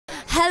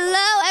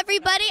Hello,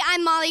 everybody.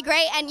 I'm Mollee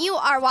Gray, and you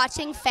are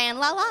watching Fan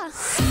La La.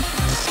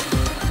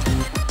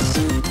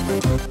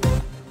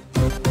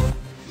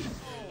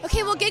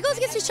 Okay, well, Giggles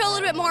gets to show a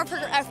little bit more of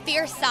her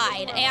fierce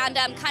side, and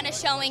kind of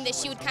showing that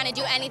she would kind of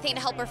do anything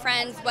to help her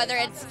friends, whether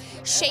it's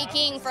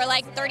shaking for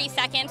like 30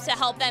 seconds to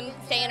help them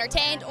stay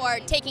entertained, or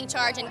taking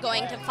charge and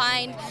going to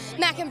find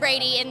Mac and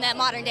Brady in the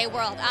modern day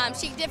world.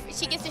 She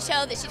gets to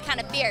show that she's kind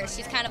of fierce.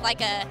 She's kind of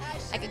like a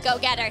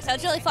go-getter, so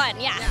it's really fun.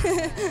 Yeah.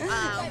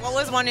 What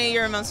was one of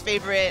your most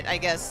favorite, I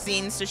guess,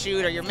 scenes to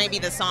shoot, or maybe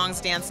the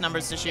songs, dance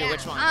numbers to shoot? Yeah.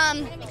 Which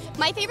one?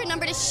 My favorite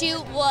number to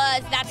shoot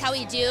was "That's How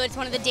We Do." It's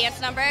one of the dance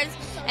numbers,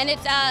 and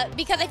it's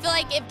because I feel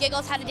like if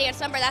Giggles had a dance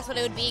number, that's what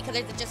it would be, because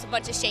there's just a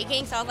bunch of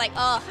shaking. So I was like,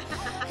 oh,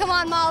 come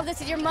on, Moll, this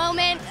is your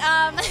moment.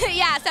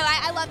 Yeah, so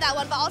I love that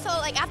one. But also,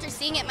 like, after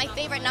seeing it, my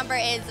favorite number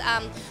is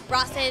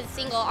Ross's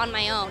single "On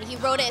My Own." He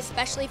wrote it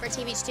especially for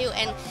Teen Beach 2,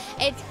 and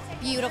it's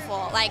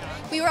beautiful. Like,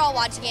 we were all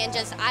watching it,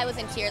 and I was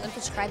in tears. I'm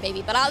such a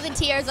crybaby, but I was in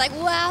tears. Like,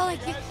 wow, like,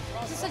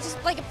 it's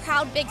just like a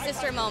proud big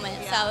sister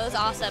moment. So it was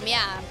awesome.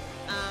 Yeah.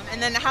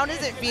 And then how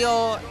does it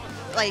feel,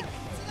 like,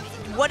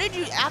 what did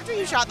you, after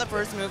you shot the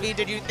first movie,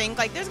 did you think,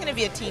 like, there's going to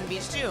be a Teen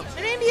Beach 2,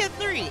 and maybe a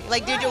 3?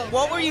 Like,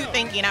 what were you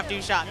thinking after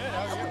you shot?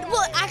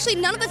 Well, actually,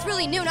 none of us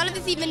really knew. None of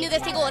us even knew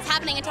this sequel was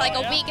happening until like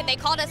a week, and they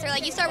called us. They're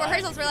like, you start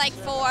rehearsals. We're like,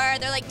 4.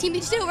 They're like, Teen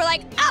Beach 2. We're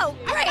like, oh,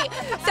 great.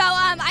 So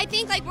I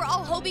think, like, we're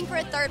all hoping for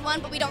a third one,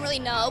 but we don't really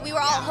know. We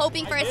were all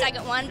hoping for a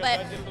second one,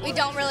 but we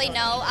don't really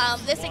know.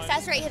 The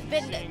success rate has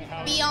been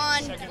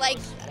beyond, like,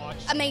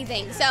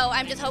 amazing. So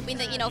I'm just hoping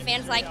that, you know,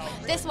 fans like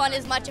this one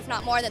as much, if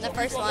not more, than the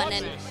first one,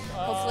 and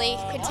hopefully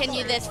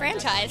continue this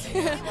franchise.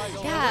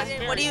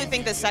 Yeah. What do you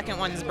think the second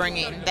one's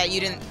bringing that you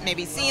didn't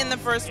maybe see in the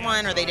first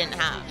one, or they didn't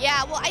have?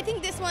 Yeah, well, I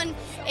think this one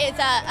is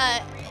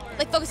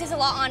like focuses a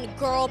lot on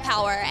girl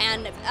power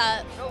and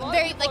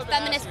very like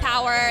feminist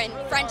power and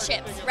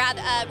friendships,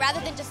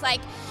 rather than just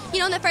like, you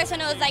know, in the first one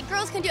it was like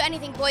girls can do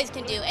anything boys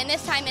can do, and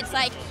this time it's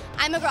like,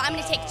 I'm a girl, I'm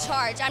going to take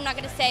charge. I'm not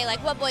going to say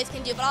like what boys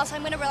can do, but also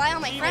I'm going to rely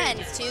on my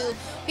friends to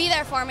be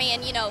there for me,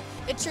 and, you know,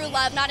 the true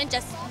love, not in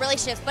just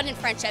relationships but in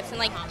friendships, and,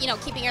 like, you know,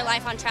 keeping your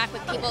life on track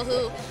with people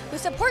who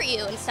support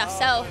you and stuff.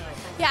 So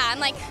yeah, I'm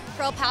like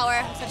girl power.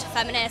 I'm such a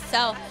feminist,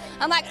 so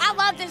I'm like, I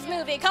love this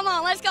movie. Come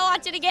on, let's go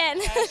watch it again.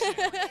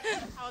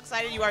 How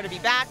excited you are to be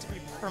back, to be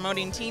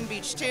promoting Teen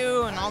Beach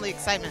 2 and all the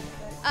excitement.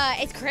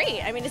 It's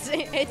great. I mean,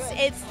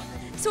 it's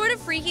sort of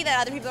freaky that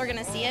other people are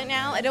gonna see it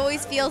now. It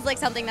always feels like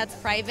something that's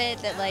private,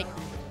 that like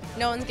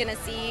no one's gonna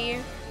see.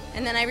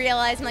 And then I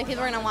realized, like,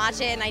 people are gonna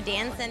watch it, and I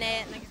dance in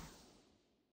it. And